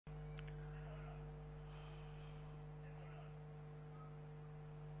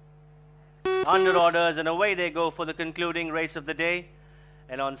Under orders, and away they go for the concluding race of the day.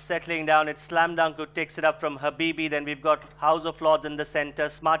 And on settling down, it's Slam Dunk who takes it up from Habibi. Then we've got House of Lords in the center.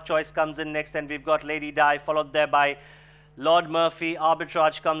 Smart Choice comes in next. Then we've got Lady Di, followed there by Lord Murphy.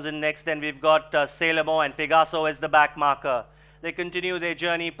 Arbitrage comes in next. Then we've got Sailor Mo, and Pegaso as the back marker. They continue their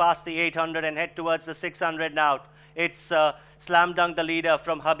journey past the 800 and head towards the 600 now. It's Slam Dunk, the leader,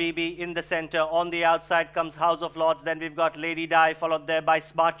 from Habibi in the center. On the outside comes House of Lords. Then we've got Lady Di, followed there by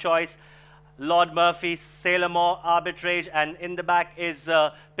Smart Choice, Lord Murphy, Sailor Mo, Arbitrage, and in the back is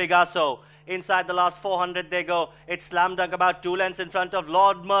Pegaso. Inside the last 400 they go. It's Slam Dunk about 2 lengths in front of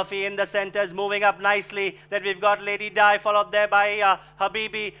Lord Murphy in the center, is moving up nicely. Then we've got Lady Di, followed there by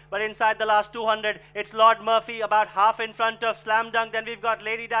Habibi. But inside the last 200, it's Lord Murphy about half in front of Slam Dunk. Then we've got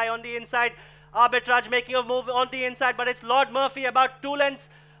Lady Di on the inside. Arbitrage making a move on the inside, but it's Lord Murphy about 2 lengths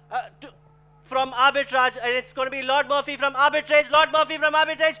from Arbitrage, and it's going to be Lord Murphy from Arbitrage, Lord Murphy from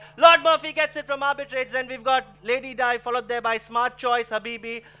Arbitrage, Lord Murphy gets it from Arbitrage. Then we've got Lady Di, followed there by Smart Choice,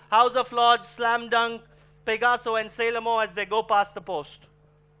 Habibi, House of Lords, Slam Dunk, Pegaso, and Sailor Mo as they go past the post.